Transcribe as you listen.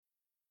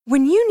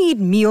When you need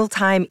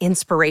mealtime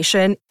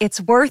inspiration,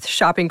 it's worth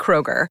shopping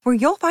Kroger, where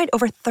you'll find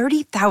over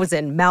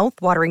 30,000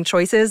 mouth-watering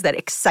choices that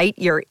excite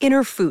your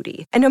inner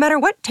foodie. And no matter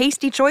what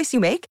tasty choice you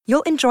make,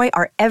 you'll enjoy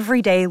our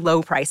everyday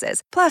low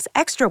prices, plus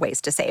extra ways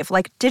to save,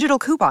 like digital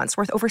coupons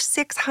worth over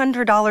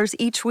 $600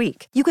 each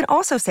week. You can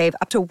also save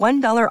up to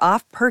 $1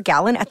 off per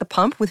gallon at the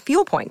pump with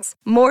fuel points.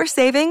 More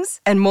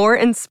savings and more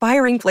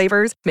inspiring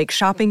flavors make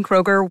shopping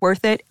Kroger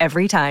worth it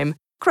every time.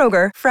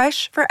 Kroger,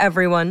 fresh for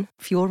everyone.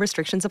 Fuel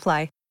restrictions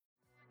apply.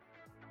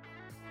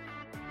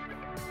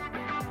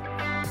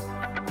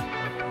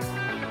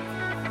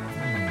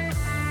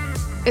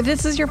 If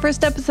this is your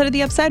first episode of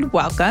The Upside,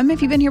 welcome.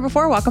 If you've been here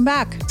before, welcome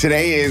back.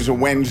 Today is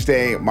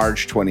Wednesday,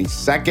 March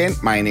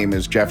 22nd. My name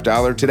is Jeff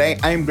Dollar. Today,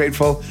 I am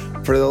grateful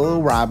for the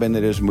little robin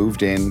that has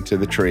moved into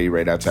the tree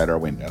right outside our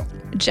window.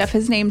 Jeff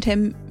has named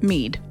him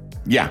Mead.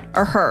 Yeah.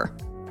 Or her,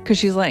 because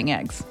she's laying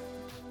eggs.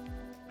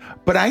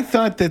 But I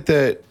thought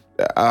that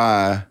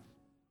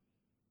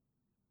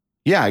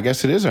yeah, I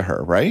guess it is a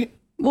her, right?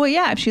 Well,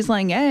 yeah, if she's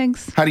laying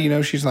eggs. How do you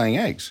know she's laying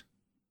eggs?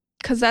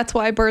 Because that's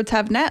why birds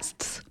have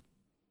nests.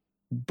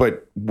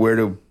 But where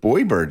do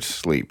boy birds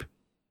sleep?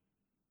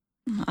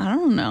 I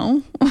don't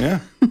know. Yeah.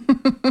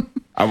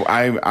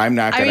 I'm not going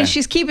to. I mean,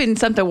 she's keeping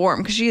something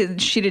warm because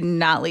she did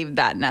not leave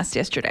that nest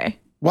yesterday.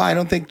 Well, I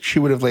don't think she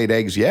would have laid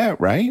eggs yet,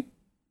 right?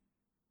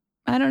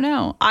 I don't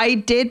know. I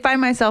did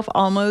find myself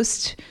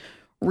almost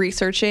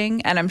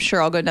researching, and I'm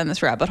sure I'll go down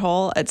this rabbit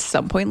hole at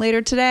some point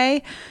later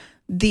today,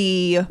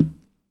 the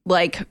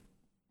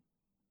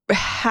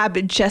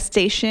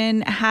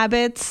gestation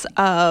habits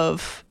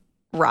of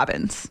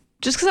robins.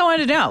 Just because I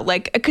wanted to know,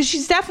 because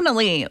she's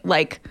definitely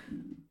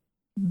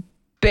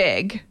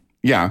big.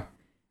 Yeah.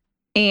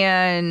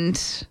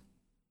 And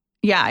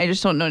yeah, I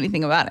just don't know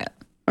anything about it.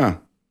 Oh,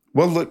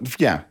 well, look,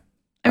 yeah.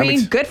 I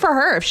mean, good for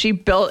her if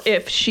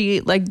she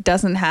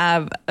doesn't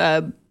have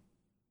a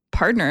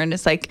partner and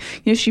it's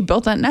she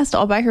built that nest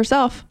all by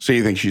herself. So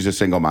you think she's a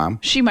single mom?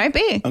 She might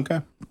be.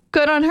 Okay.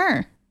 Good on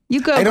her.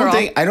 You go, I girl.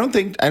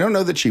 don't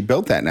know that she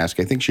built that nest.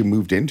 I think she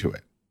moved into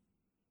it.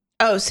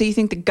 Oh, so you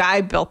think the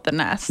guy built the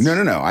nest?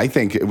 No. I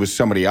think it was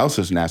somebody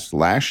else's nest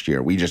last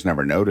year. We just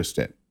never noticed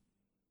it.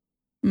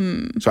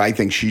 So I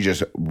think she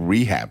just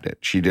rehabbed it.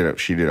 She did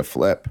a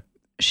flip,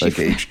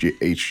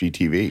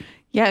 HGTV.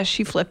 Yeah,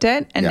 she flipped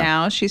it, and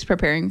now she's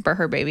preparing for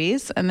her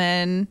babies. And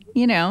then,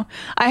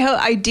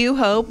 I do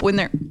hope when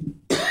they're...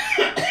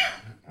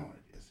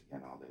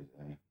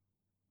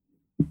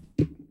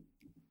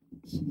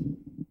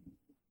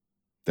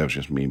 That was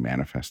just me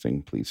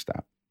manifesting. Please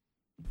stop.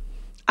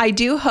 I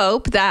do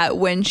hope that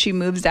when she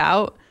moves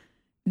out,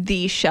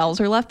 the shells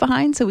are left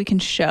behind so we can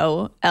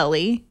show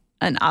Ellie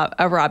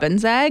a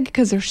robin's egg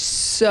because they're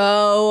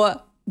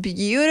so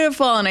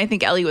beautiful. And I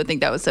think Ellie would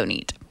think that was so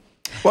neat.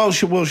 Well,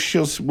 we'll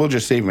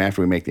just save them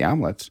after we make the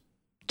omelets.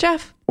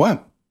 Jeff.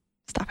 What?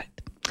 Stop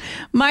it.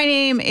 My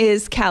name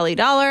is Callie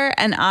Dollar,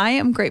 and I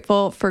am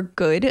grateful for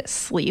good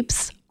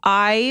sleeps.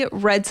 I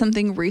read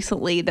something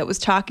recently that was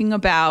talking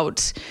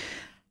about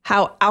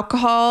how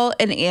alcohol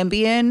and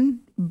Ambien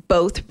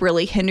both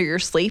really hinder your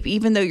sleep,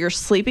 even though you're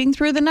sleeping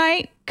through the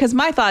night. Because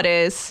my thought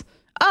is,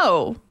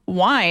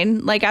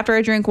 wine, after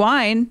I drink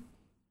wine,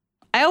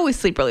 I always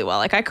sleep really well.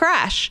 I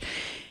crash.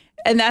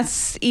 And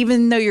that's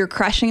even though you're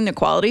crashing, the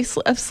quality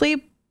of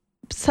sleep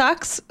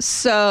sucks.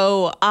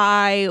 So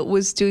I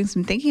was doing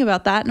some thinking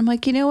about that. And I'm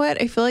like, you know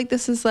what? I feel like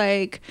this is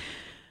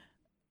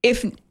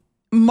if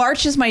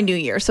March is my new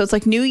year. So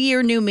it's new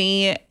year, new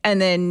me,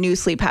 and then new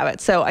sleep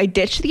habits. So I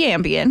ditched the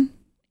Ambien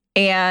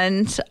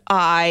and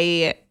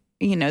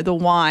the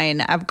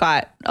wine, I've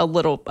got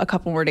a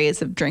couple more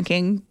days of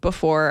drinking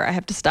before I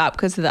have to stop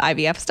because of the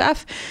IVF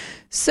stuff.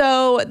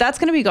 So that's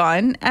going to be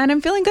gone. And I'm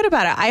feeling good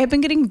about it. I have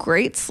been getting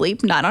great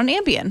sleep, not on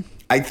Ambien.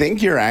 I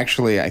think you're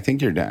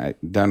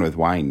done with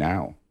wine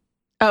now.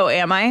 Oh,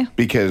 am I?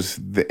 Because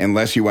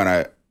unless you want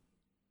to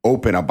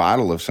open a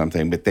bottle of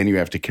something, but then you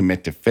have to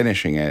commit to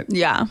finishing it.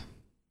 Yeah.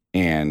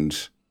 And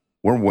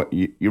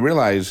you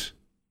realize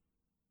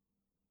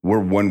we're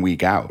 1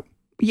 week out.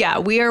 Yeah,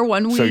 we are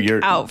 1 week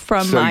out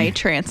from my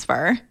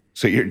transfer.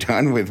 So you're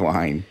done with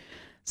wine.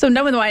 So I'm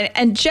done with wine.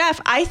 And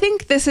Jeff, I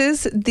think this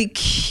is the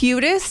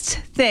cutest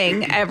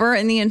thing ever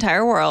in the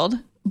entire world.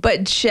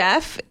 But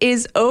Jeff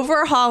is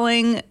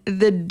overhauling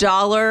the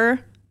Dollar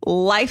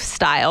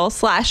lifestyle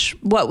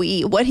 / what we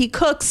eat, what he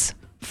cooks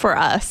for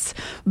us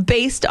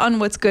based on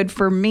what's good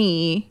for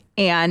me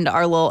and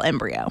our little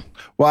embryo.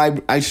 Well,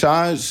 I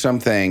saw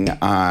something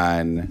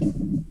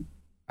on...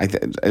 I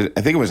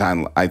think it was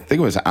on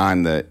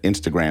the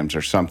Instagrams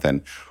or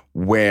something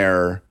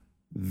where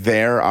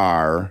there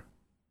are,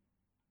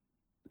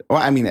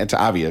 it's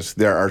obvious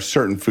there are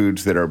certain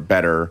foods that are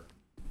better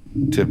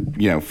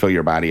to, fill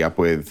your body up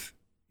with,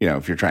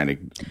 if you're trying to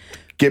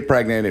get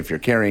pregnant, if you're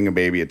carrying a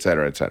baby, et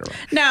cetera, et cetera.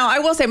 Now, I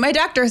will say my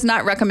doctor has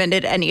not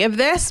recommended any of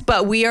this,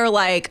 but we are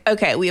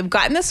okay, we have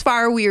gotten this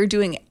far. We are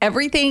doing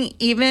everything,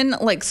 even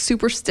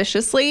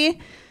superstitiously,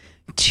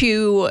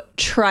 to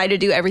try to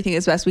do everything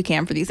as best we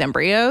can for these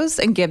embryos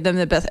and give them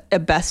the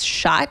best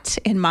shot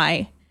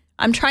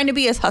I'm trying to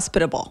be as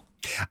hospitable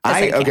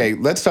Okay,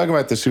 let's talk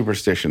about the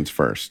superstitions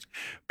first,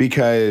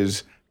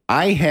 because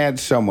I had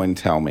someone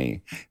tell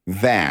me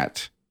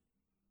that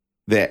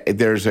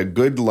there's a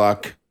good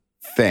luck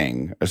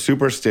thing, a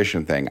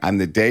superstition thing on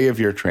the day of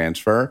your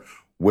transfer,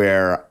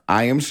 where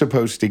I am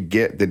supposed to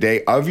get the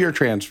day of your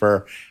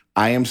transfer,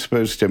 I am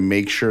supposed to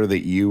make sure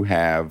that you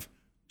have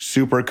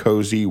super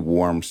cozy,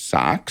 warm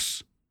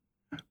socks.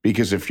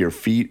 Because if your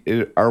feet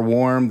are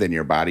warm, then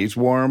your body's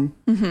warm.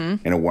 And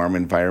a warm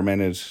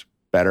environment is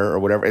better or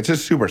whatever. It's a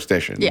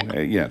superstition. Yeah.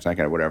 It's not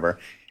going to whatever.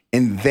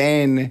 And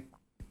then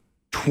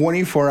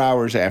 24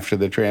 hours after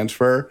the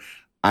transfer,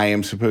 I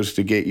am supposed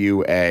to get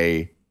you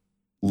a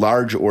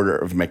large order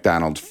of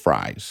McDonald's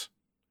fries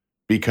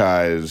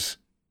because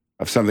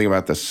of something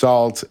about the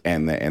salt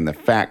and the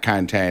fat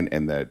content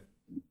and the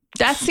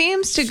that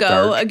seems to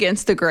go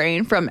against the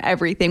grain from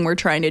everything we're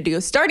trying to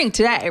do starting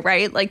today,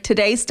 right? Like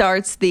today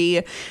starts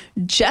the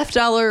Jeff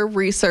Dollar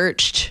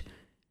researched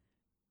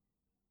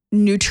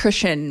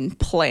nutrition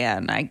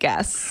plan, I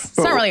guess. It's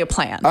not really a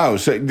plan. Oh,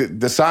 so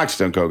the socks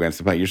don't go against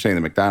the plan. You're saying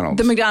the McDonald's.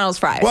 The McDonald's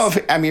fries. Well,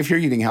 if you're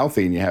eating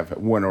healthy and you have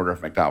one order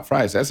of McDonald's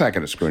fries, that's not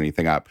going to screw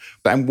anything up.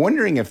 But I'm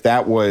wondering if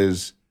that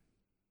was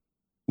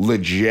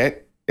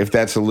legit, if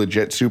that's a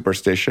legit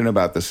superstition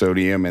about the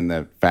sodium and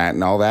the fat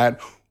and all that,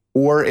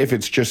 or if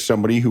it's just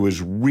somebody who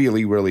was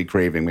really, really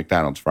craving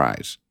McDonald's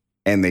fries.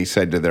 And they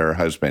said to their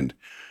husband,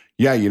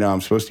 yeah,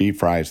 I'm supposed to eat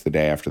fries the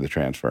day after the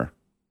transfer.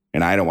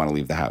 And I don't want to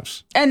leave the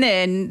house. And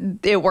then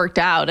it worked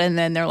out. And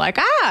then they're like,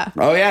 oh,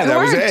 yeah, that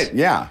was it.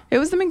 Yeah. It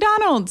was the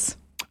McDonald's.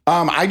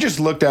 I just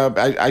looked up.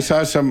 I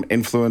saw some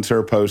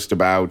influencer post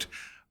about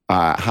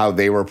how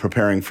they were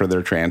preparing for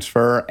their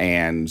transfer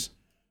and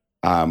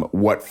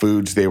what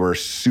foods they were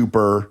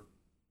super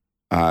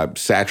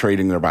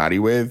saturating their body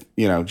with.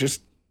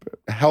 Just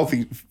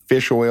healthy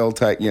fish oil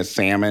type,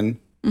 salmon,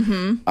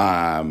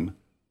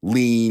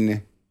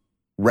 lean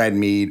red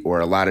meat,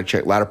 or a lot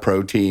of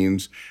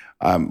proteins.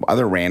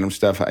 Other random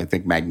stuff. I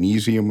think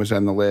magnesium was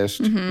on the list,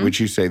 which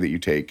you say that you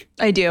take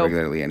I do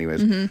regularly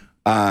anyways.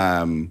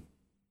 But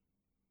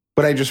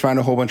I just found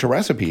a whole bunch of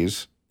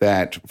recipes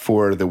that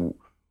for the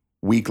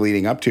week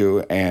leading up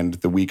to and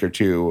the week or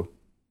two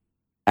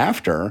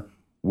after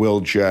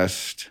will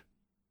just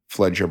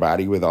flood your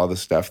body with all the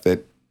stuff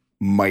that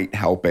might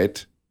help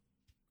it.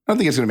 I don't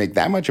think it's going to make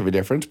that much of a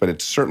difference, but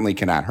it certainly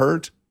cannot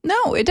hurt.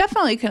 No, it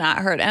definitely cannot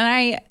hurt. And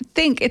I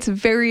think it's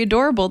very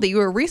adorable that you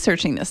were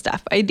researching this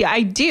stuff. I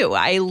do.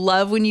 I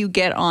love when you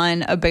get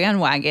on a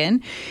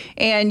bandwagon.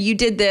 And you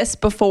did this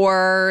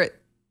before,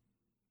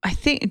 I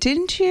think,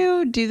 didn't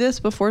you do this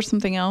before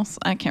something else?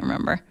 I can't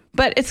remember.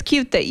 But it's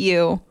cute that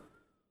you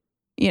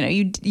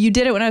did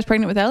it when I was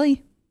pregnant with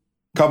Ellie.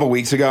 A couple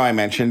weeks ago, I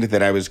mentioned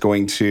that I was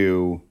going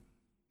to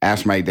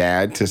ask my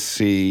dad to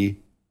see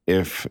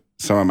if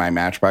some of my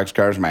Matchbox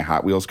cars, my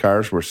Hot Wheels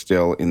cars, were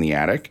still in the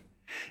attic,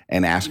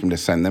 and ask him to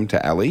send them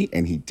to Ellie,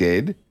 and he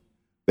did.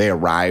 They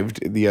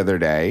arrived the other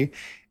day,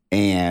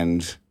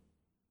 and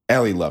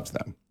Ellie loves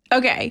them.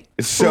 Okay.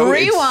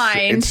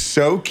 Rewind. It's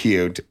so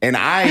cute. And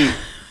I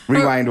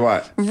rewind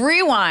what?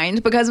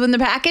 Rewind, because when the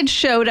package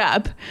showed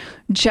up,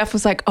 Jeff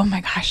was like, oh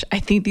my gosh, I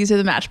think these are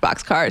the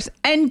Matchbox cars.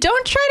 And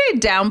don't try to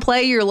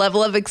downplay your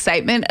level of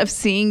excitement of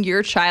seeing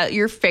your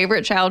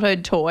favorite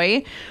childhood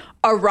toy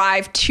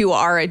arrive to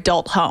our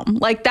adult home.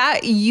 Like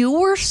that, you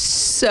were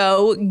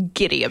so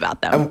giddy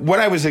about them.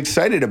 What I was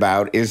excited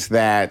about is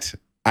that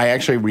I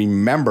actually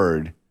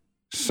remembered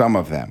some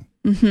of them.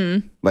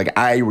 Like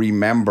I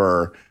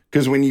remember,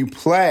 because when you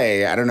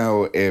play, I don't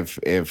know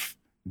if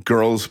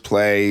girls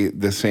play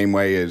the same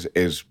way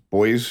as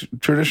boys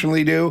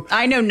traditionally do.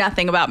 I know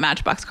nothing about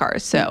Matchbox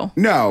cars, so.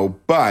 No,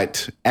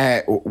 but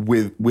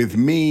with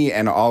me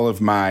and all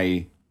of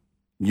my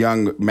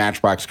young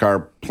Matchbox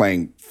car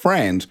playing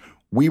friends,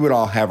 we would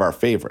all have our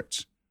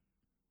favorites,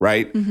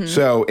 right?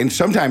 So, and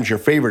sometimes your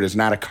favorite is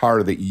not a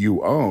car that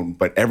you own,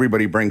 but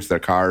everybody brings their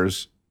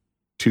cars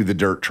to the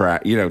dirt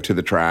track, to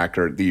the track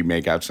or that you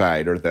make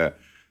outside, or the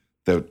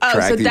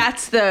track. So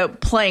that's the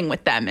playing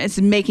with them,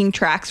 is making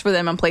tracks for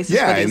them and places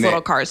for these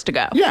little cars to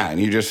go. Yeah, and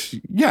you just,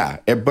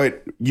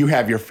 but you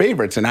have your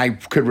favorites. And I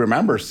could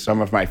remember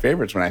some of my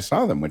favorites when I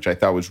saw them, which I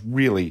thought was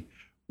really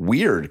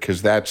weird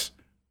because that's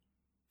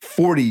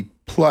 40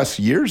 plus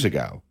years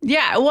ago.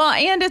 Yeah, well,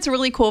 and it's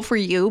really cool for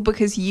you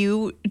because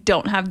you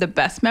don't have the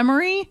best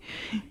memory.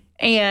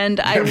 And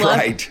I love,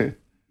 right.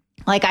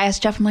 Like I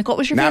asked Jeff, I'm like, what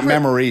was your Not favorite?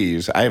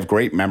 memories. I have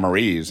great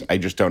memories. I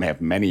just don't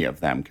have many of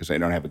them because I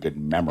don't have a good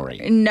memory.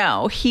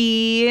 No,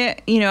 I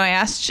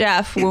asked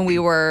Jeff when we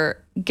were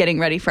getting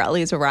ready for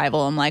Ellie's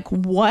arrival, I'm like,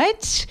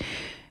 what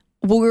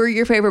were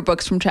your favorite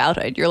books from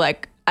childhood? You're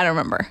like, I don't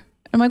remember.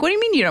 I'm like, what do you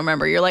mean you don't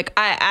remember? You're like,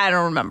 I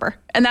don't remember.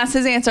 And that's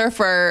his answer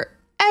for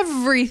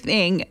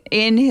everything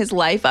in his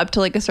life up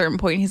to like a certain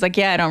point. He's like,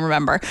 yeah, I don't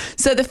remember.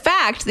 So the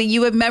fact that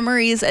you have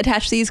memories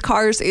attached to these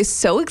cars is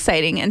so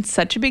exciting and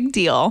such a big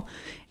deal.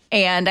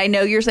 And I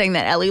know you're saying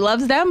that Ellie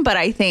loves them, but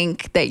I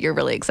think that you're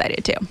really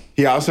excited too.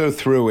 He also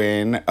threw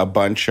in a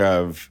bunch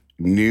of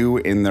new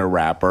in the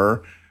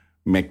wrapper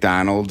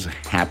McDonald's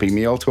Happy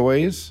Meal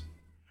toys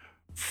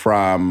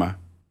from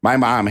My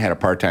mom had a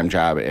part-time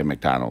job at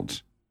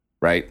McDonald's,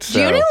 right? So,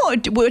 Do you know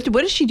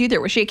what does she do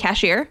there? Was she a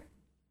cashier?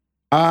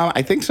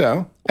 I think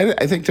so.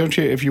 I think, don't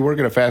you, if you work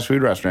at a fast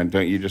food restaurant,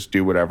 don't you just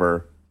do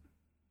whatever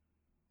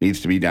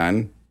needs to be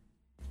done?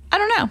 I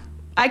don't know.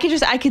 I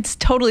could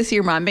totally see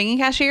your mom being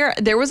a cashier.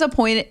 There was a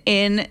point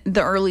in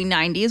the early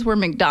 90s where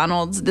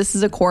McDonald's, this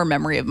is a core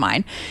memory of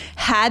mine,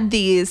 had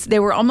these, they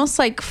were almost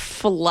like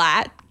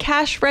flat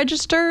cash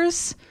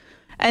registers,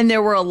 and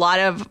there were a lot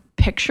of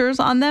pictures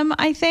on them,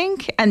 I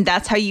think, and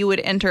that's how you would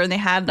enter, and they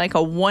had like a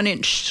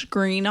 1-inch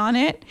screen on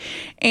it.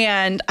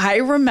 And I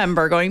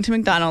remember going to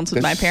McDonald's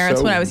with my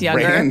parents when I was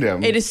younger.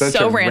 Random. It is Such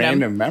so a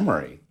random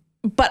memory.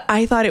 But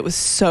I thought it was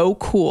so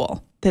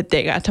cool that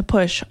they got to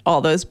push all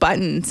those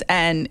buttons.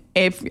 And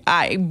if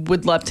I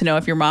would love to know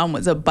if your mom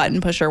was a button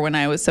pusher when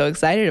I was so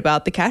excited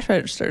about the cash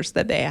registers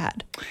that they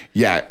had.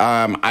 Yeah.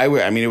 I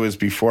mean, it was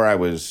before I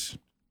was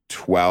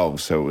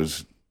 12, so it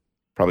was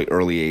probably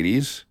early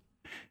 80s.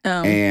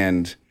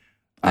 And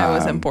I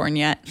wasn't born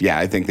yet. yeah,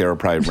 I think they were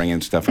probably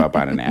bringing stuff up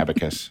on an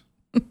abacus.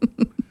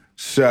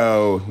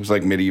 So it was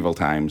like medieval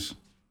times.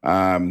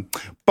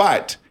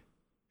 But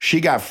she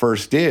got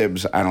first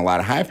dibs on a lot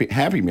of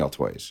Happy Meal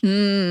toys.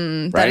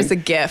 Right? That is a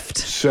gift.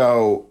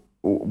 So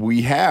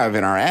we have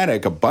in our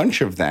attic a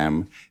bunch of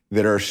them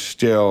that are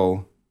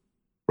still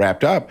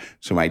wrapped up.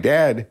 So my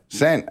dad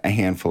sent a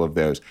handful of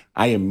those.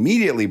 I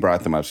immediately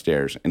brought them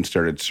upstairs and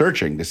started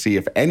searching to see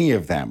if any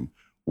of them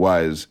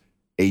was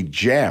a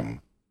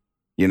gem,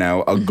 you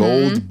know, a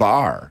gold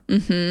bar,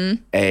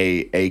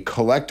 a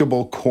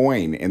collectible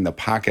coin in the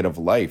pocket of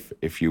life,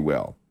 if you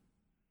will.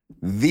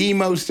 The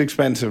most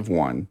expensive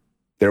one,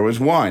 there is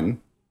one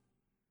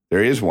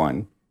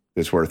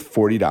that's worth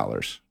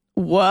 $40.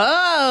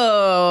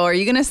 Whoa. Are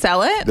you going to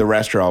sell it? The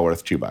rest are all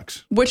worth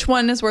 $2. Which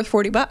one is worth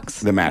 $40?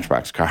 The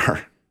Matchbox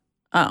car.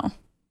 Oh.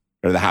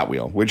 Or the Hot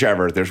Wheel,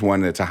 whichever. There's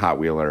one that's a Hot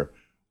Wheel or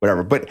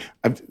whatever. But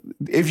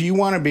if you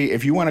want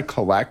to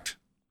collect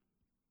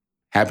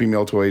Happy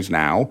Meal toys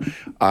now,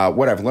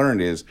 what I've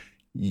learned is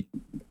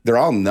they're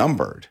all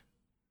numbered,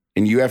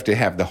 and you have to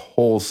have the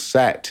whole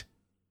set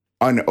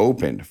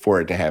unopened for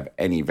it to have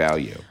any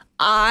value.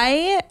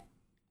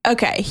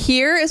 Okay,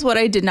 here is what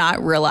I did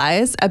not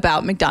realize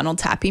about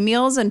McDonald's Happy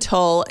Meals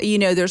until, you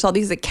know, there's all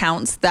these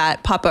accounts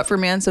that pop up for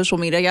me on social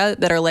media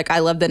that are like, I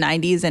love the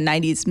 90s and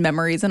 90s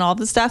memories and all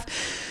this stuff.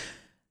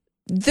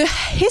 The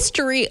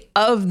history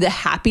of the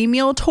Happy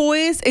Meal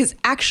toys is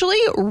actually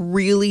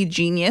really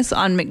genius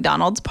on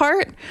McDonald's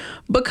part,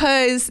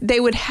 because they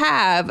would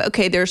have,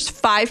 okay, there's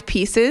 5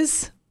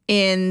 pieces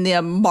in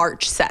the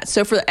March set.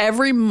 So for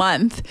every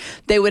month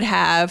they would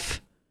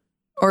have,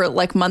 or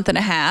like month and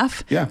a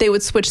half, they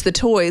would switch the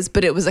toys,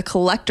 but it was a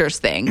collector's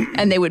thing.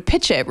 And they would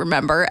pitch it,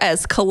 remember,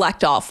 as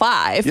collect all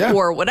 5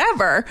 or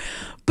whatever.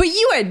 But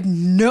you had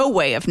no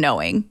way of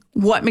knowing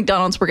what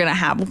McDonald's were going to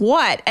have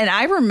what. And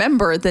I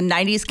remember the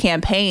 90s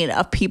campaign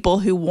of people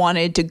who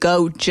wanted to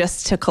go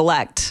just to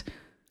collect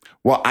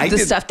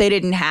stuff they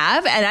didn't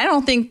have. And I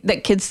don't think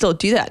that kids still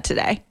do that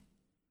today.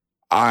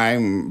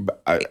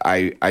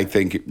 I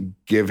think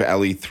give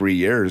Ellie 3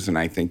 years and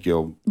I think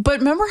you'll. But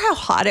remember how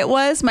hot it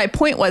was? My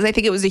point was, I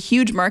think it was a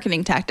huge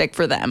marketing tactic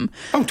for them.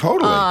 Oh,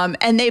 totally.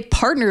 And they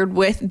partnered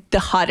with the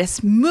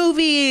hottest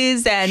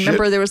movies. And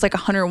remember, there was like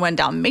 101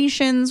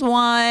 Dalmatians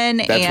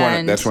one.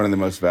 That's one of the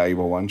most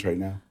valuable ones right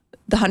now.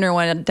 The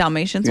 101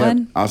 Dalmatians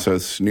one? Also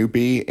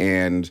Snoopy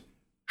and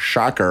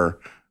Shocker.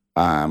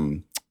 What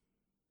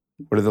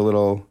are the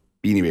little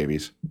Beanie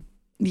Babies?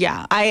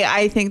 Yeah,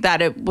 I think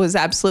that it was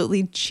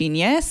absolutely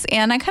genius,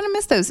 and I kind of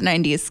miss those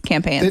 90s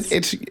campaigns.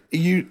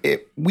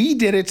 We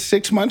did it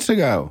 6 months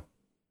ago.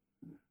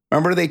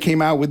 Remember they came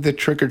out with the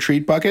trick or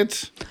treat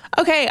buckets?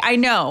 Okay, I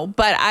know,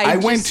 but I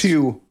went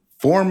to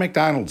 4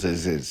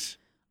 McDonald's.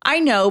 I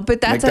know,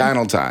 but that's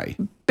McDonald's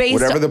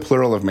whatever the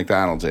plural of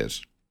McDonald's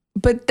is.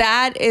 But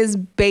that is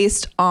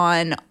based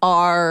on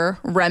our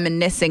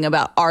reminiscing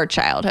about our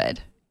childhood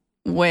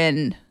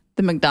when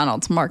the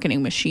McDonald's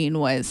marketing machine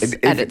was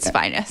at its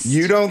finest.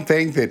 You don't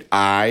think that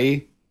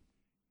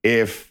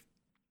if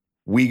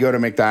we go to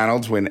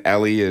McDonald's when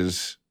Ellie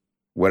is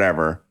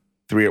whatever,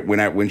 3,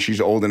 when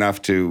she's old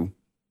enough to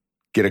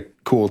get a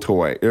cool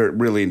toy or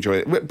really enjoy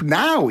it.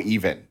 Now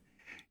even,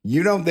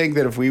 you don't think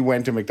that if we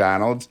went to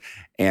McDonald's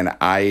and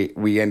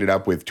we ended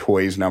up with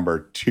toys number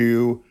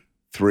 2,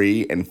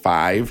 3, and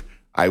 5,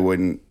 I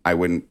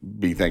wouldn't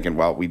be thinking,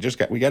 well, we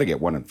got to get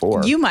 1 and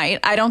 4. You might.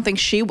 I don't think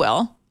she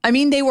will. I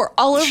mean, they were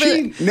all over.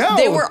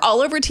 They were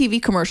all over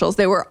TV commercials.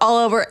 They were all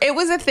over. It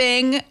was a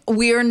thing.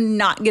 We are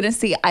not going to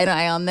see eye to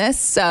eye on this,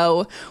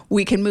 so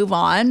we can move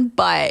on.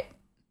 But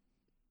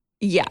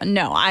yeah,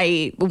 no,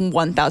 I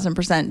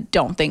 1,000%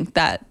 don't think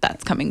that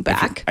that's coming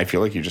back. I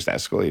feel like you just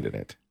escalated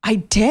it. I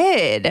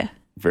did.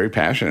 Very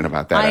passionate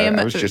about that.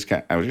 I was just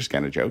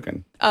kind of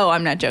joking. Oh,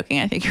 I'm not joking.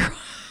 I think you're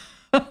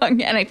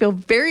wrong, and I feel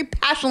very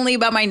passionately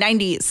about my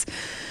 90s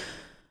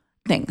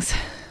things.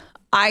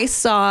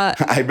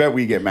 I bet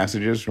we get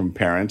messages from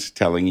parents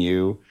telling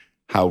you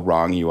how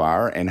wrong you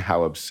are and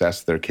how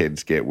obsessed their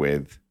kids get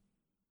with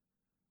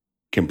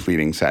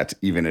completing sets,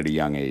 even at a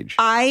young age.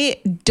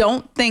 I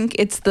don't think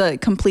it's the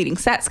completing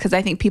sets because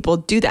I think people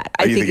do that.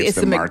 I think it's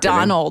the marketing?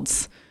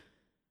 McDonald's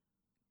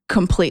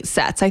complete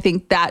sets. I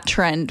think that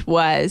trend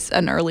was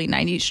an early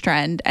 90s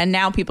trend. And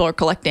now people are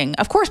collecting.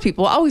 Of course,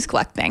 people always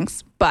collect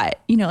things.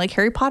 But, like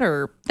Harry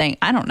Potter thing,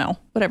 I don't know,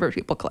 whatever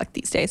people collect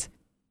these days.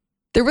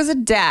 There was a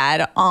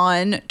dad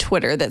on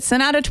Twitter that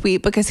sent out a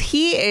tweet because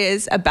he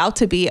is about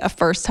to be a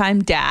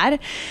first-time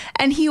dad.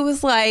 And he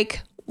was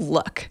like,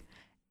 look,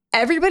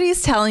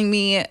 everybody's telling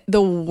me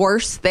the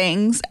worst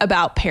things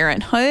about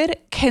parenthood.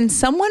 Can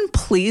someone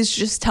please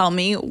just tell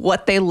me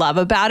what they love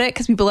about it?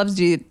 Because people love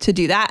to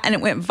do that. And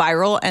it went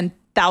viral and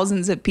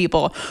thousands of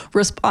people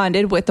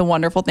responded with the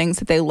wonderful things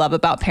that they love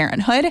about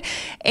parenthood.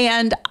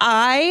 And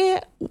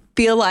I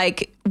feel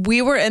like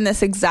we were in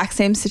this exact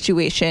same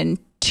situation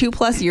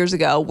 2+ years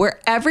ago where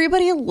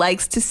everybody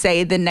likes to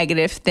say the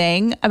negative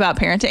thing about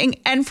parenting.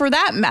 And for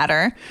that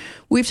matter,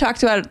 we've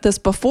talked about this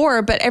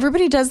before, but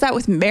everybody does that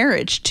with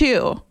marriage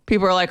too.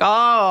 People are like,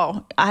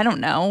 oh, I don't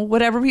know,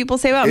 whatever people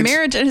say about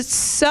marriage. And it's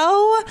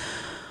so...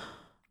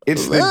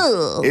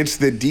 It's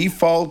the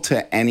default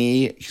to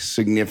any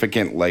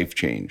significant life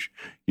change.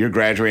 You're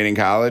graduating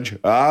college.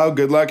 Oh,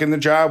 good luck in the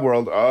job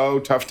world. Oh,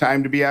 tough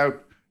time to be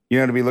out,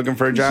 to be looking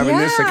for a job in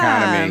this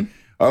economy.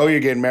 Oh, you're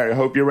getting married.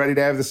 Hope you're ready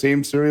to have the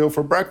same cereal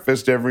for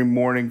breakfast every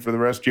morning for the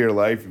rest of your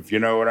life, if you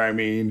know what I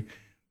mean.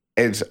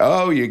 It's,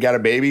 oh, you got a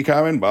baby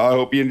coming? Well, I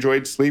hope you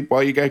enjoyed sleep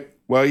while you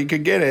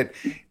could get it.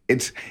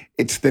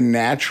 It's the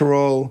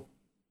natural.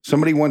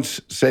 Somebody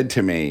once said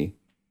to me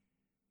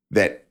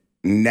that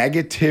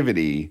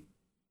negativity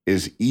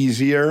is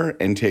easier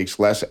and takes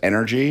less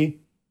energy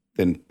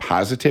than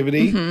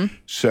positivity. Mm-hmm.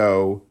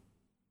 So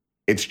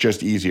it's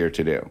just easier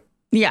to do.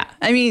 Yeah.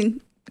 I mean,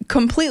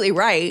 completely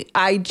right.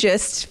 I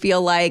just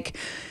feel like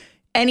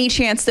any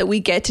chance that we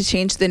get to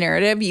change the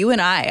narrative, you and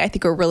I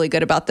think are really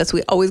good about this.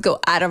 We always go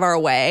out of our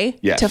way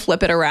to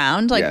flip it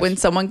around. Like when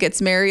someone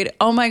gets married,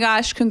 oh my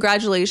gosh,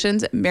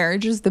 congratulations.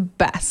 Marriage is the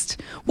best,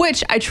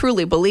 which I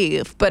truly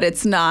believe, but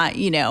it's not,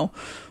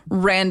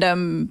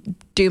 random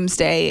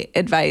doomsday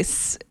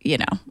advice,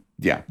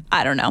 Yeah.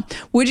 I don't know.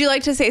 Would you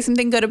like to say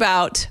something good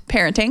about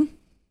parenting?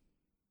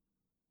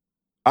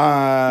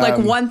 Like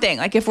one thing,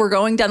 like if we're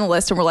going down the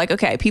list and we're like,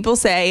 okay, people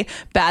say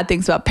bad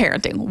things about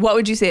parenting. What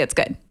would you say it's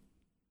good?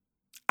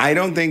 I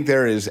don't think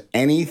there is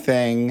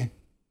anything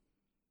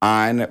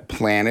on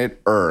planet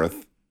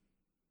Earth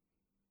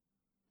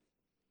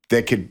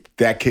that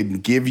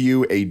could give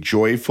you a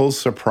joyful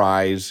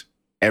surprise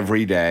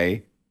every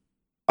day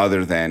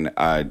other than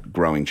a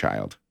growing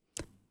child.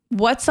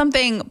 What's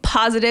something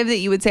positive that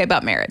you would say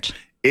about marriage?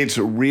 It's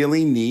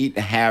really neat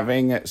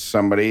having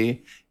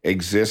somebody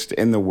exist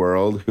in the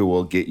world who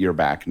will get your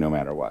back no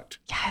matter what.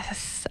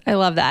 Yes, I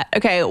love that.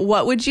 Okay,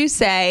 what would you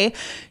say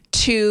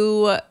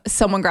to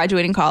someone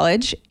graduating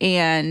college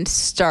and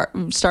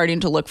starting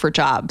to look for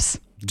jobs?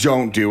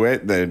 Don't do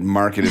it. The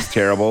market is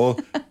terrible.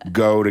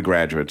 Go to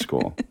graduate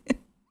school.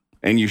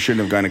 And you shouldn't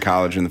have gone to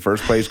college in the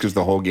first place because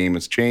the whole game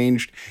has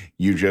changed.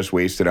 You just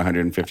wasted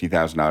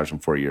 $150,000 in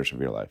 4 years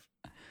of your life.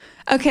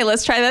 Okay,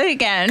 let's try that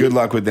again. Good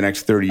luck with the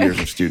next 30 years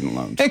of student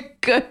loans.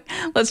 Good.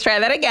 Let's try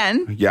that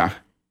again. Yeah.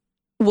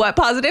 What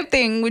positive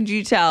thing would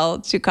you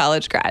tell to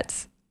college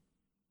grads?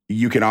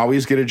 You can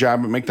always get a job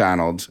at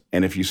McDonald's.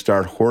 And if you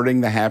start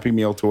hoarding the Happy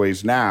Meal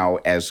toys now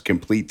as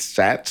complete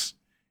sets,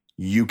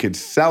 you could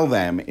sell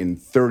them in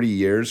 30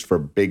 years for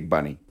big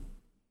money.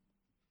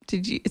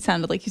 It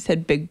sounded like you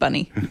said Big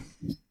Bunny.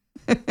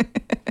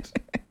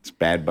 It's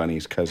Bad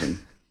Bunny's cousin.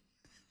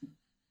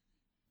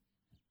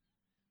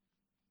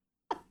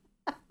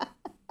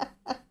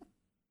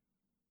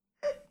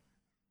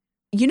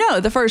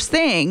 The first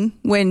thing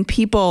when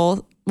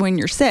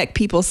you're sick,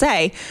 people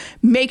say,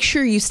 make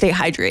sure you stay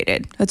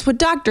hydrated. That's what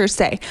doctors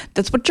say.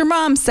 That's what your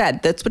mom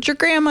said. That's what your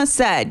grandma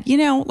said.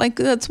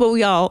 That's what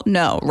we all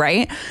know,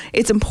 right?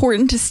 It's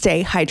important to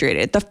stay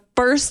hydrated. The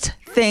first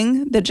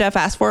thing that Jeff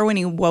asked for when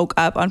he woke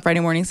up on Friday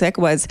morning sick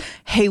was,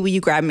 hey, will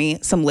you grab me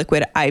some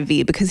Liquid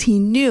IV? Because he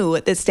knew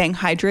that staying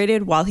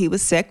hydrated while he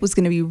was sick was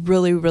going to be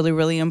really, really,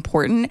 really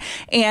important.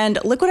 And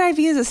Liquid IV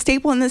is a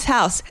staple in this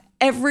house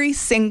every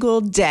single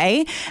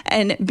day,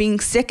 and being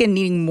sick and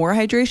needing more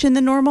hydration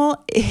than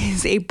normal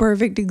is a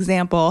perfect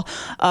example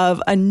of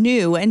a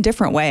new and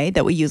different way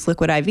that we use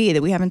Liquid IV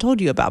that we haven't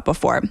told you about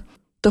before.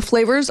 The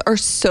flavors are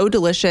so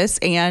delicious,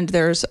 and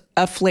there's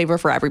a flavor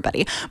for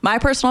everybody. My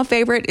personal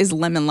favorite is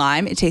lemon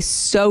lime. It tastes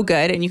so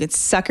good, and you can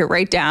suck it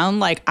right down.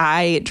 Like,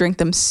 I drink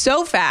them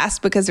so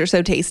fast because they're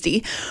so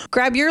tasty.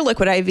 Grab your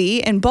Liquid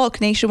IV in bulk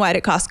nationwide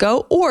at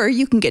Costco, or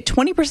you can get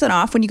 20%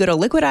 off when you go to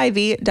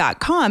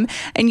liquidiv.com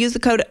and use the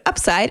code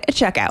UPSIDE at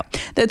checkout.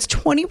 That's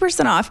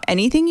 20% off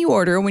anything you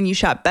order when you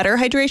shop Better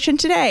Hydration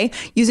today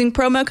using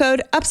promo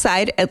code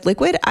UPSIDE at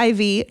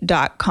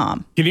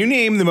liquidiv.com. Can you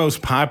name the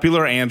most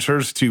popular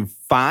answers to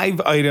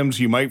 5 items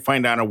you might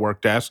find on a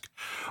work desk?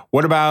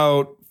 What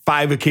about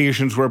 5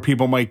 occasions where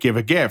people might give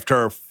a gift,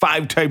 or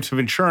 5 types of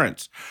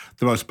insurance?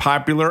 The most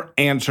popular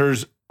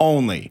answers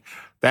only.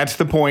 That's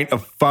the point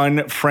of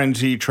Fun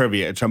Frenzy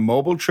Trivia. It's a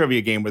mobile trivia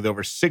game with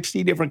over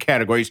 60 different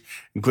categories,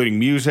 including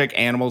music,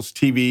 animals,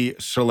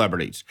 TV,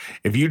 celebrities.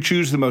 If you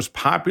choose the most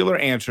popular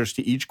answers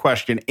to each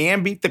question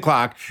and beat the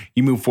clock,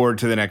 you move forward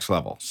to the next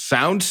level.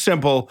 Sounds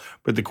simple,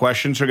 but the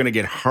questions are going to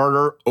get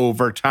harder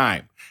over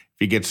time.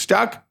 If you get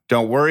stuck,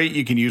 don't worry.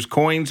 You can use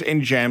coins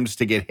and gems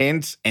to get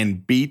hints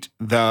and beat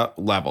the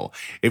level.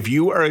 If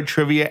you are a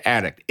trivia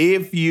addict,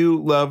 if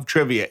you love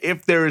trivia,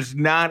 if there is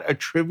not a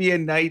trivia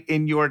night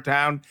in your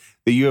town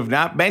that you have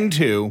not been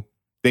to,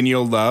 then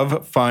you'll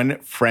love Fun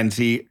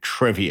Frenzy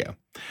Trivia.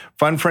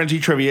 Fun Frenzy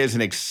Trivia is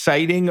an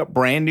exciting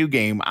brand new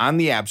game on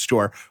the App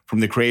Store from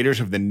the creators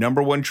of the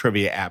 #1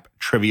 trivia app,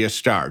 Trivia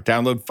Star.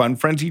 Download Fun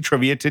Frenzy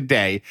Trivia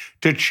today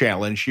to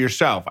challenge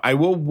yourself. I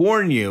will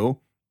warn you,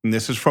 and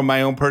this is from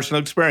my own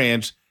personal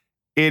experience,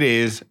 it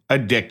is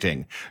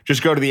addicting.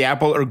 Just go to the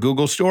Apple or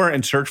Google store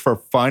and search for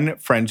Fun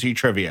Frenzy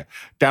Trivia.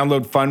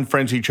 Download Fun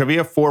Frenzy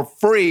Trivia for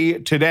free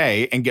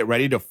today and get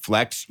ready to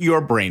flex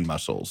your brain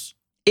muscles.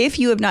 If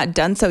you have not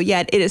done so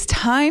yet, it is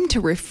time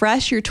to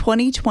refresh your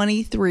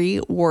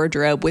 2023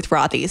 wardrobe with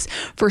Rothy's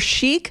for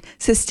chic,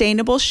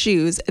 sustainable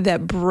shoes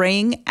that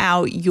bring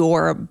out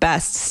your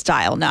best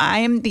style. Now, I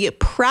am the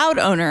proud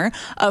owner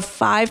of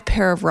 5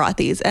 pair of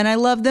Rothy's, and I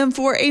love them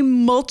for a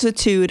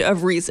multitude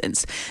of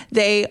reasons.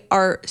 They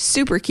are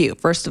super cute,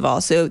 first of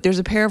all. So there's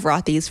a pair of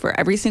Rothy's for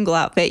every single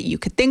outfit you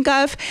could think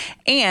of,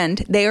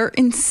 and they are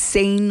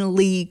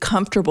insanely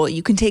comfortable.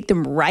 You can take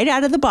them right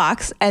out of the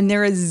box, and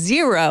there is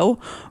zero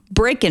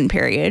break-in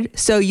period,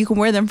 so you can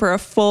wear them for a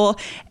full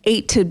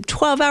 8 to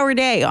 12-hour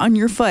day on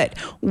your foot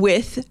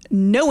with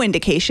no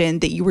indication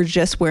that you were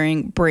just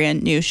wearing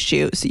brand new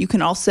shoes. You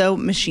can also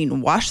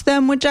machine wash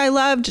them, which I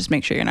love. Just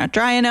make sure you're not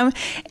drying them,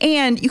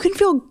 and you can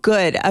feel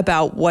good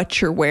about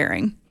what you're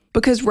wearing.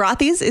 Because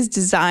Rothy's is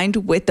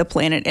designed with the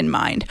planet in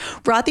mind.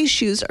 Rothy's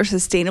shoes are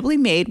sustainably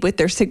made with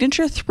their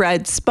signature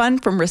thread spun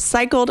from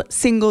recycled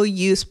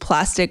single-use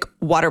plastic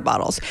water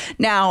bottles.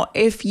 Now,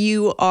 if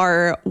you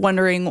are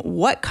wondering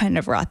what kind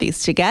of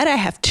Rothy's to get, I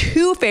have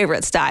 2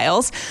 favorite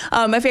styles.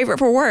 My favorite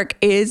for work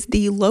is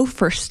the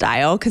loafer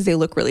style because they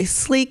look really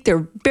sleek.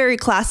 They're very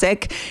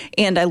classic,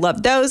 and I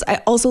love those. I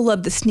also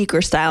love the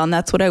sneaker style, and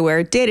that's what I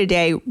wear day to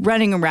day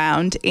running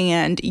around,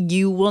 and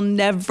you will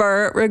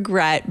never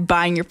regret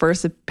buying your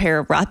first pair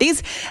of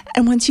Rothy's.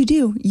 And once you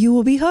do, you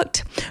will be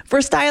hooked.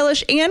 For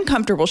stylish and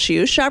comfortable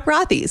shoes, shop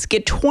Rothy's.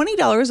 Get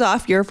 $20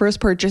 off your first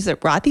purchase at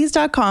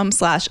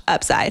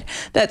rothys.com/upside.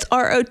 That's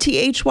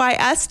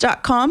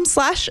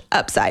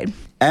ROTHYS.com/upside.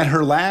 At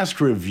her last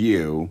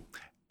review,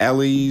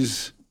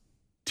 Ellie's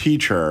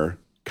teacher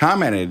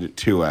commented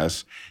to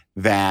us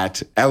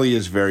that Ellie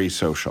is very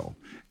social.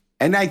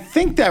 And I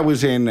think that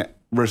was in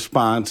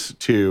response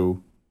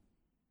to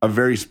a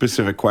very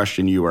specific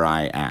question you or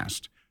I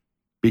asked,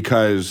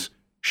 because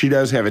she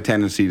does have a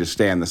tendency to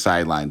stay on the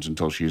sidelines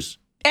until she's...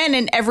 And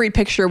in every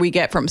picture we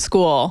get from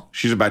school,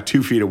 she's about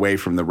 2 feet away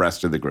from the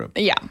rest of the group.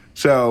 Yeah.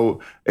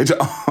 So it's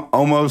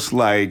almost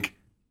like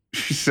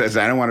she says,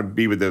 I don't want to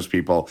be with those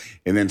people.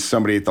 And then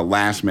somebody at the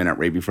last minute,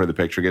 right before the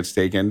picture gets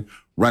taken,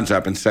 runs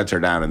up and sets her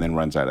down and then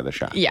runs out of the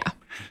shot. Yeah.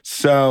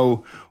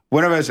 So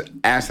one of us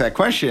asked that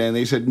question and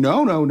they said,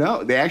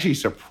 no. They actually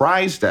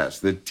surprised us.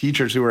 The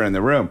teachers who were in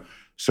the room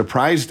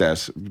surprised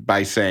us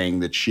by saying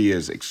that she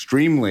is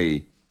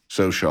extremely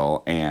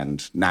social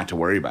and not to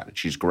worry about it.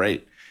 She's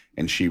great.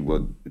 And she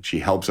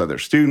helps other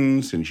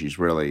students, and she's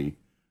really,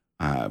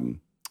 what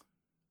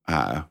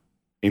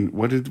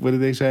did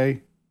they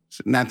say?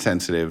 Not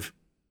sensitive,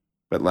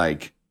 but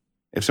like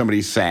if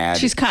somebody's sad.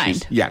 She's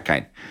kind.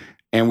 Kind.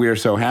 And we are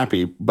so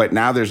happy. But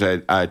now there's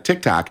a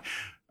TikTok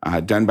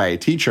done by a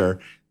teacher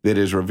that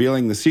is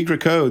revealing the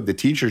secret code that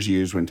teachers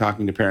use when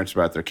talking to parents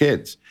about their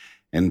kids.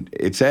 And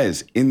it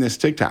says in this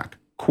TikTok,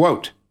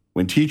 quote,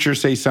 when teachers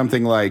say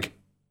something like,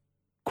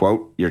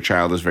 quote, your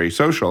child is very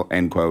social,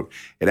 end quote,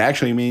 it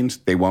actually means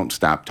they won't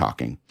stop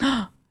talking.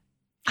 I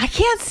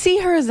can't see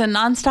her as a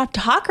nonstop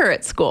talker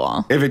at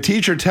school. If a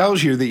teacher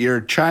tells you that your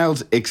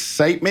child's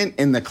excitement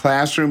in the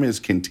classroom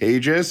is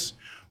contagious,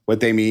 what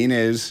they mean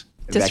is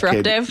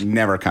disruptive. That kid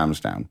never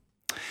calms down.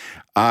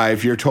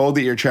 If you're told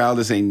that your child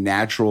is a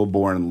natural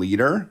born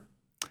leader,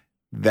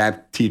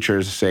 that teacher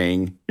is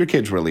saying your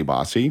kid's really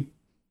bossy.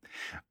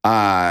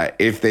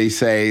 If they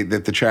say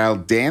that the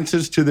child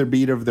dances to the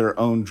beat of their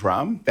own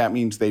drum, that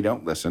means they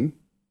don't listen.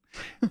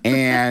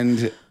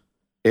 And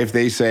if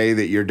they say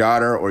that your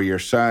daughter or your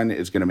son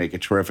is going to make a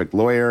terrific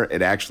lawyer,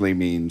 it actually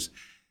means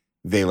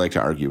they like to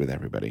argue with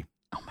everybody.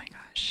 Oh my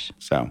gosh.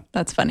 So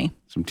that's funny.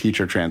 Some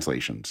teacher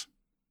translations.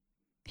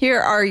 Here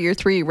are your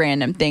 3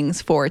 random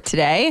things for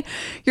today.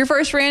 Your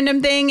first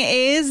random thing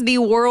is the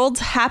world's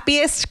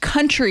happiest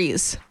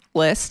countries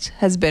list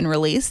has been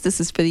released.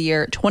 This is for the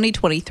year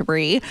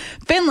 2023.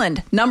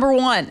 Finland,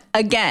 #1.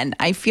 Again,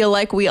 I feel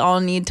like we all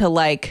need to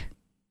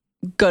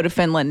go to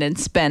Finland and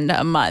spend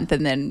a month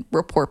and then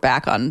report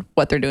back on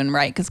what they're doing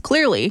right, because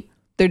clearly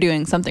they're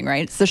doing something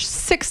right. It's their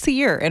 6th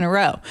year in a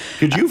row.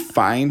 Could you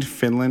find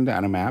Finland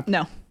on a map?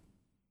 No.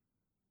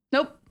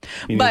 Nope.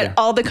 Me But neither.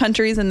 all the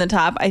countries in the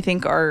top, I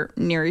think, are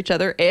near each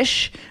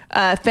other-ish.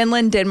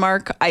 Finland,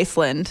 Denmark,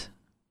 Iceland.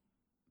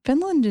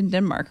 Finland and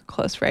Denmark are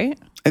close, right?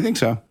 I think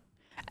so.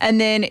 And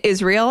then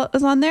Israel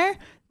is on there.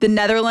 The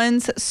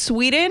Netherlands,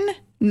 Sweden,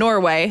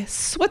 Norway,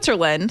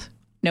 Switzerland.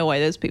 No way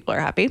those people are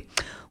happy.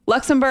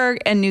 Luxembourg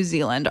and New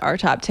Zealand are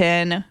top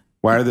 10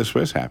 Why are the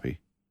Swiss happy?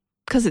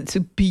 because it's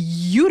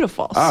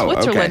beautiful. Oh,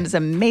 Switzerland okay. is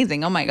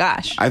amazing. Oh my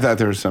gosh. I thought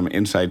there was some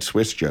inside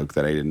Swiss joke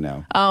that I didn't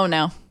know. Oh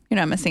no, you're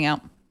not missing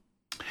out.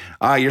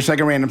 Your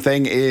second random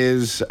thing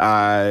is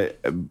I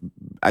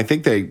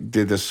think they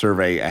did this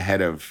survey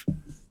ahead of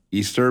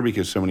Easter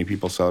because so many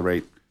people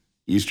celebrate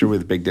Easter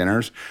with big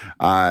dinners.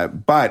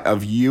 But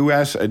of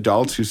U.S.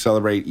 adults who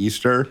celebrate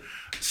Easter,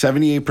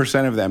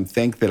 78% of them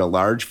think that a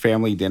large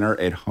family dinner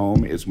at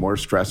home is more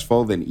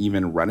stressful than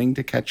even running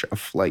to catch a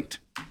flight.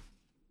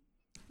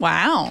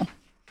 Wow.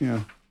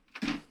 Yeah.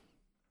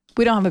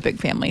 We don't have a big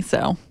family,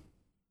 so.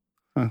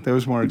 That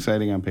was more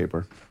exciting on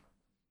paper.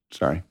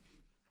 Sorry.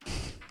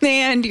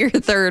 And your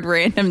third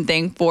random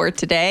thing for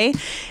today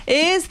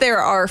is there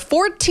are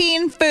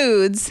 14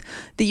 foods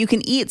that you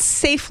can eat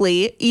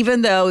safely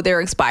even though they're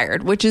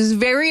expired, which is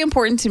very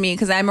important to me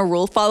because I'm a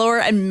rule follower.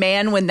 And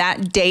man, when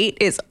that date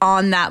is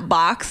on that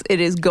box, it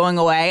is going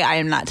away. I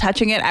am not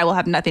touching it. I will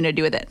have nothing to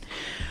do with it.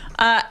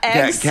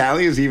 Eggs.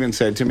 Callie has even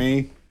said to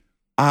me,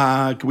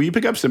 can we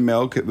pick up some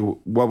milk?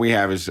 What we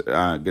have is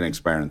going to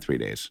expire in 3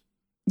 days.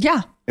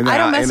 Yeah. And I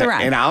don't mess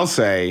around. And I'll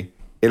say,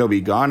 it'll be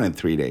gone in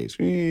 3 days.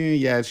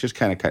 Yeah, it's just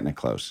kind of cutting it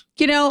close.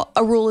 You know,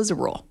 a rule is a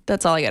rule.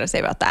 That's all I got to say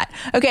about that.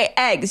 Okay,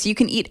 eggs. You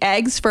can eat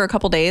eggs for a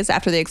couple days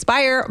after they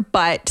expire,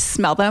 but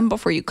smell them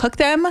before you cook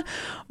them.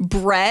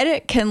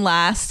 Bread can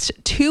last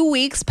 2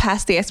 weeks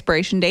past the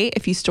expiration date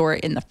if you store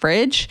it in the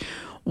fridge.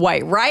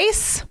 White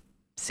rice,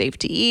 safe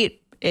to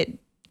eat.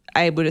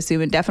 I would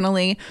assume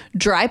indefinitely.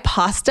 Dry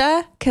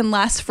pasta can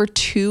last for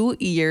 2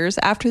 years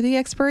after the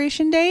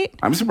expiration date.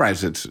 I'm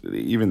surprised it's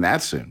even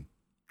that soon.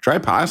 Dry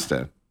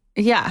pasta.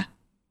 Yeah.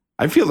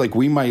 I feel like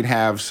we might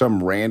have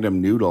some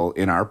random noodle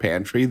in our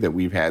pantry that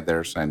we've had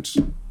there since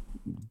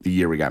the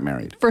year we got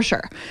married. For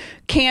sure.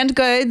 Canned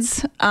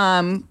goods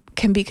can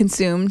be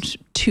consumed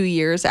 2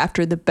 years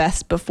after the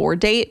best before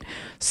date.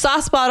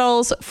 Sauce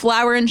bottles,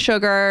 flour and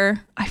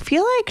sugar. I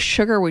feel like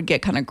sugar would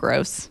get kind of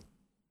gross.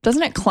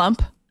 Doesn't it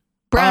clump?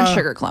 Brown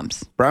sugar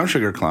clumps. Brown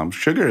sugar clumps.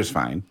 Sugar is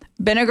fine.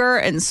 Vinegar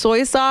and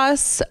soy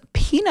sauce,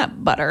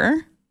 peanut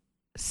butter,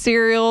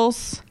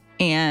 cereals,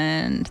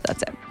 and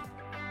that's it.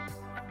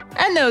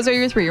 And those are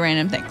your 3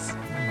 random things.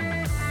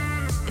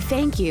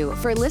 Thank you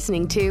for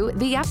listening to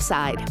The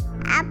Upside.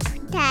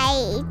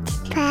 Upside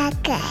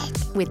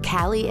Pocket. With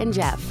Callie and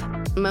Jeff.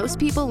 Most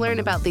people learn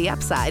about the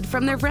upside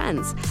from their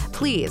friends.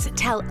 Please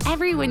tell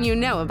everyone you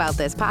know about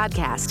this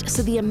podcast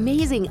so the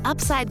amazing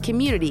Upside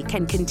community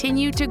can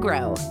continue to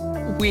grow.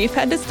 We've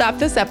had to stop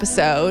this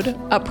episode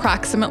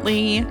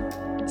approximately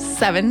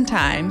 7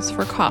 times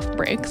for cough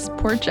breaks.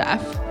 Poor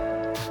Jeff.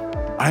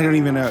 I don't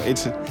even know.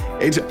 It's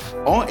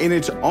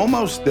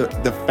almost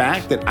the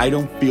fact that I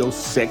don't feel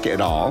sick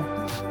at all.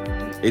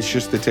 It's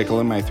just the tickle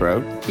in my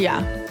throat.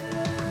 Yeah.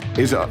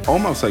 Is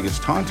almost like it's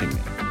taunting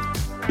me.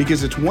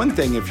 Because it's one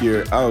thing if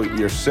you're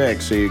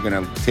sick, so you're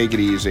going to take it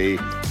easy,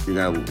 you're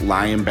going to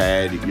lie in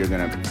bed, you're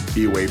going to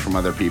be away from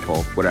other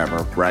people,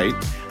 whatever, right?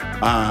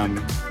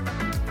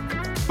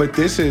 But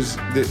this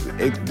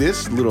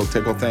little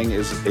tickle thing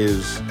is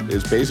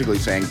basically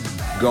saying,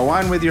 go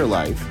on with your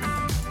life,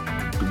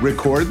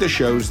 record the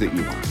shows that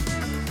you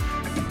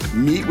want,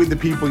 meet with the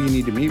people you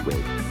need to meet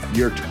with.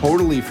 You're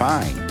totally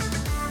fine.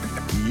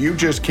 You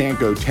just can't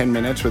go 10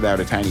 minutes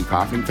without a tiny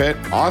coughing fit.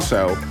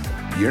 Also,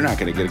 you're not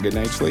going to get a good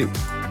night's sleep.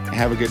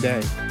 Have a good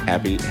day.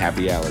 Happy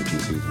allergy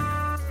season.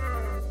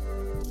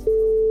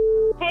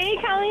 Hey,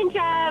 Callie and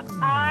Jeff.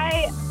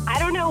 I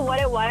don't know what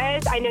it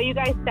was. I know you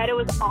guys said it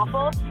was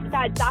awful.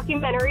 That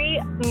documentary,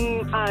 it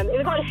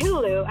was on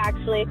Hulu,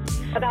 actually,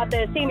 about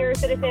the senior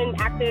citizen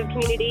active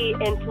community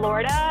in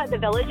Florida, the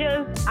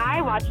Villages.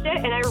 I watched it,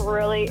 and I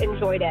really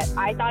enjoyed it.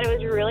 I thought it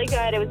was really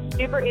good. It was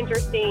super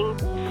interesting,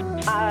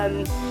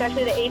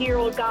 especially the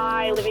 80-year-old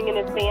guy living in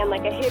his van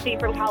like a hippie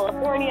from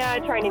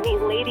California, trying to meet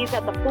ladies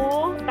at the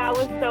pool. That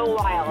was so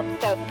wild.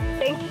 So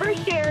thanks for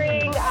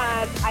sharing.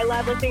 I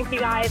love listening to you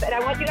guys, and I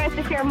want you guys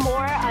to share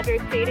more of your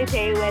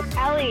day-to-day with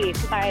Ellie,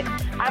 because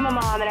I'm a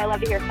mom, and I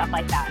love to hear stuff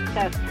like that.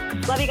 So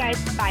love you guys.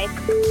 Bye.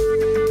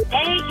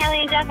 Hey,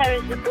 Kelly and Jeff. I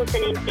was just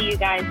listening to you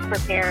guys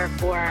prepare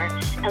for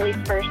Ellie's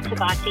first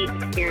hibachi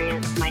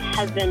experience. My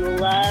husband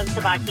loves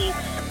hibachi,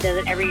 does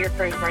it every year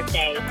for his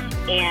birthday.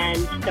 And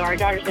so our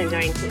daughter's been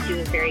going since she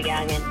was very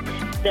young. And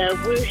the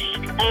whoosh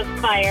of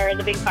fire,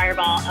 the big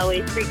fireball,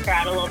 always freaks her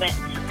out a little bit.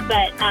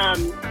 But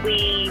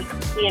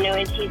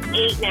and she's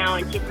 8 now,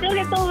 and she still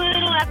gets a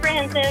little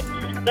apprehensive.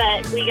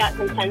 But we got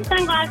some fun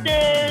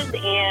sunglasses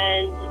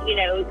and,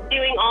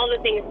 doing all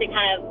the things to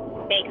kind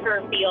of make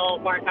her feel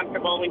more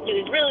comfortable. When she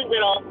was really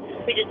little,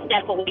 we just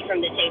step away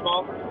from the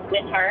table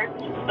with her.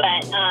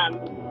 But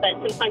but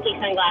some funky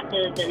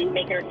sunglasses and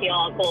making her feel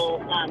all cool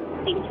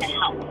seems to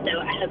help. So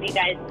I hope you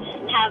guys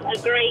have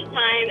a great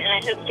time, and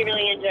I hope she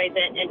really enjoys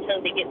it and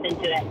totally gets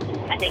into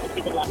it. I think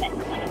she would love it.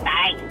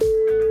 Bye.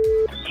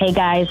 Hey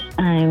guys,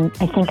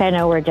 I think I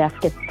know where Jeff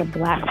gets the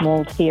black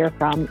mold fear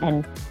from,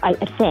 and I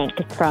think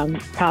it's from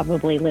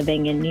probably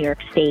living in New York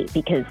State,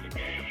 because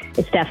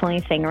it's definitely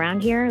a thing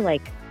around here.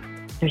 Like,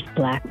 there's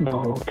black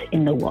mold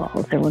in the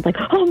walls. Everyone's like,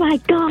 oh my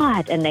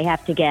God. And they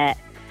have to get,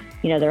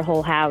 their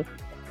whole house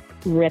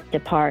ripped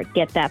apart,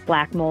 get that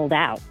black mold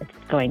out. It's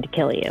going to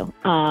kill you.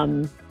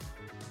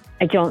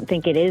 I don't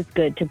think it is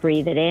good to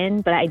breathe it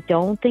in, but I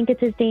don't think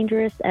it's as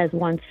dangerous as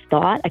once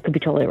thought. I could be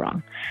totally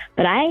wrong.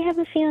 But I have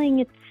a feeling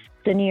it's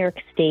the New York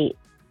State,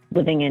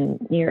 living in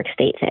New York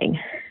State thing.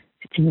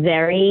 It's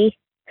very,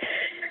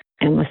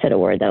 I almost said a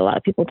word that a lot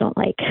of people don't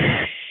like.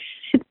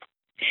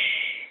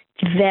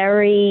 It's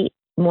very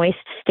moist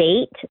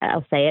state.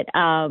 I'll say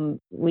it.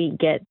 We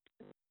get,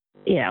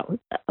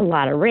 a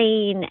lot of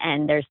rain,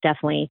 and there's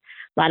definitely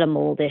a lot of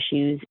mold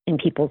issues in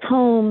people's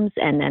homes.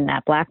 And then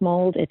that black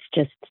mold, it's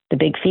just the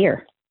big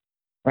fear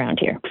around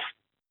here.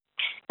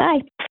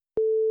 Bye.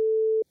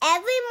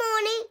 Every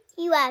morning,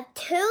 you have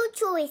two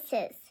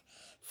choices.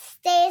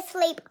 Stay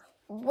asleep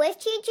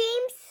with your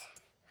dreams,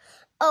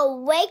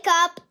 or wake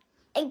up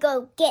and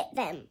go get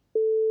them.